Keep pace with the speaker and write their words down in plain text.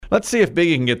Let's see if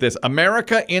Biggie can get this.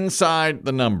 America Inside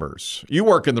the Numbers. You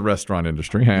work in the restaurant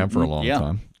industry, have for a long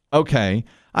time. Okay.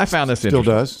 I found this Still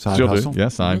interesting. does. Side hustle.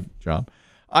 Yes, side job.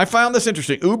 I found this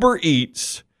interesting. Uber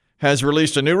Eats has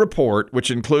released a new report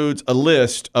which includes a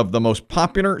list of the most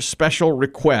popular special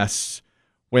requests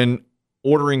when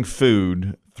ordering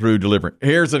food through delivery.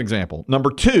 Here's an example.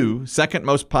 Number 2, second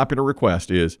most popular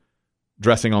request is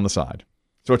dressing on the side.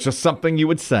 So it's just something you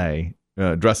would say,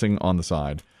 dressing on the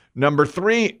side. Number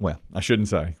 3, well, I shouldn't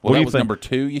say. Well, that was number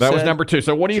 2, you said? That was number 2.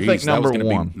 So what do you think number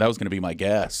 1? That was going to be my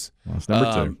guess. Well, it's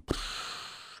number 2.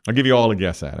 I'll give you all a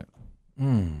guess at it.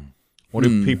 What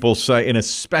do people say in a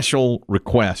special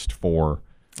request for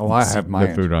I have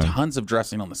my food on? Tons of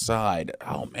dressing on the side.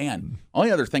 Oh, man.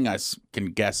 Only other thing I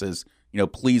can guess is,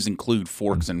 please include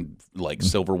forks and,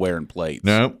 silverware and plates.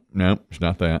 No, it's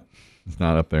not that. It's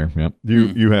not up there. Yep.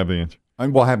 You have the answer. I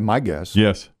have my guess.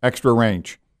 Yes. Extra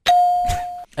range.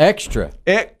 Extra.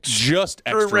 Just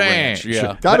extra ranch.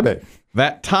 Yeah. Gotta be.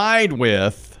 That tied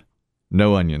with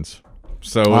no onions.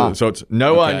 So it's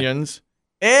no onions,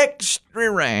 extra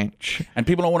ranch. And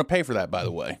people don't want to pay for that, by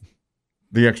the way.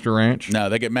 The extra ranch? No,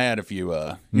 they get mad if you,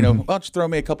 why don't you throw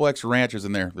me a couple extra ranches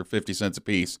in there? They're 50 cents a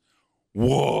piece.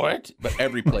 What? But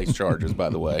every place charges, by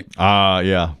the way.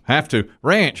 Yeah. Have to.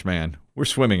 Ranch, man. We're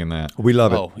swimming in that. We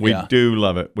love it. Oh, We do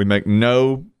love it. We make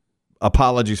no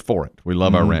apologies for it. We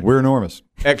love our ranch. We're enormous.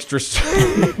 Extra.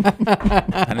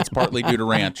 And it's partly due to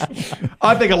ranch.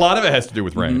 I think a lot of it has to do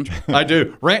with ranch. I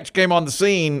do. Ranch came on the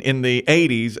scene in the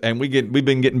 80s, and we've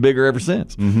been getting bigger ever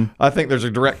since. I think there's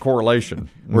a direct correlation.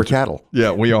 We're cattle.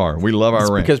 Yeah, we are. We love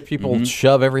our ranch. Because people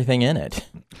shove everything in it.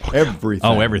 Everything.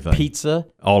 Oh, everything. Pizza.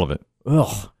 All of it.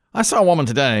 Ugh. I saw a woman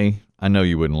today. I know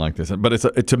you wouldn't like this, but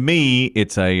to me,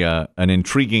 it's an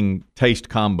intriguing taste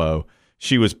combo.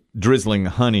 She was drizzling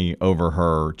honey over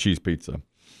her cheese pizza,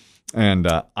 and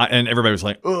everybody was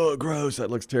like, "Oh, gross! That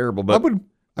looks terrible." But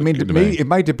to me, it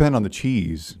might depend on the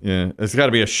cheese. Yeah, it's got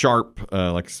to be a sharp,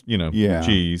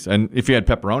 cheese, and if you had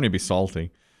pepperoni, it'd be salty.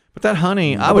 But that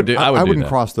honey, I wouldn't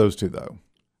cross those two though.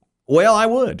 Well, I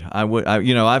would.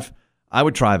 I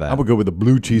would try that. I would go with a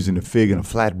blue cheese and a fig and a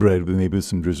flatbread with maybe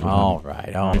some drizzle. All right.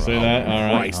 See that? All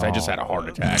right. Christ, I just had a heart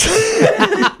attack.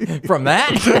 From that?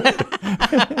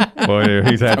 Boy,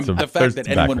 he's had some. The fact that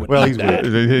anyone would Well, eat he's that.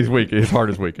 He's weak. His heart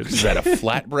is weak. Is that a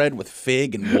flatbread with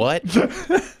fig and what?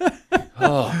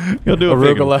 He'll do a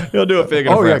Arugula. Fig. He'll do a fig.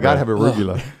 And a Yeah, flatbread. gotta have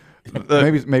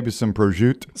arugula. maybe some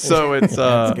prosciutto. So it's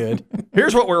That's good.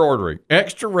 Here's what we're ordering: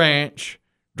 extra ranch,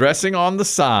 dressing on the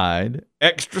side,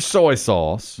 extra soy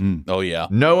sauce. Oh, yeah.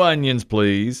 No onions,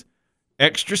 please.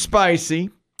 Extra spicy.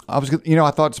 I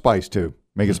thought spice too.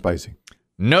 Make it spicy.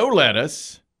 No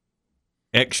lettuce.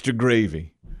 Extra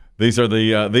gravy. These are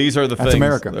the That's things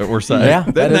America. that we're saying. Yeah,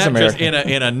 that is just America.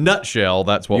 in a nutshell.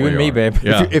 That's what You we and are. me, babe.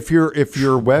 Yeah. If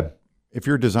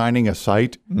you're designing a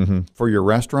site for your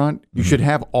restaurant, you should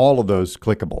have all of those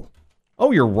clickable. Oh,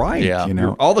 you're right.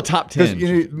 Yeah. All the top 10.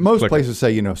 Because most places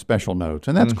say special notes,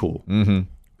 and that's cool.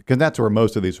 Because that's where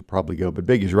most of these will probably go. But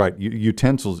Biggie's right.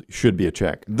 Utensils should be a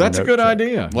check. That's a good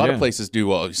idea. A lot of places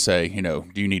do say, do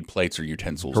you need plates or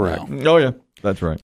utensils Correct. now? Oh, yeah. That's right.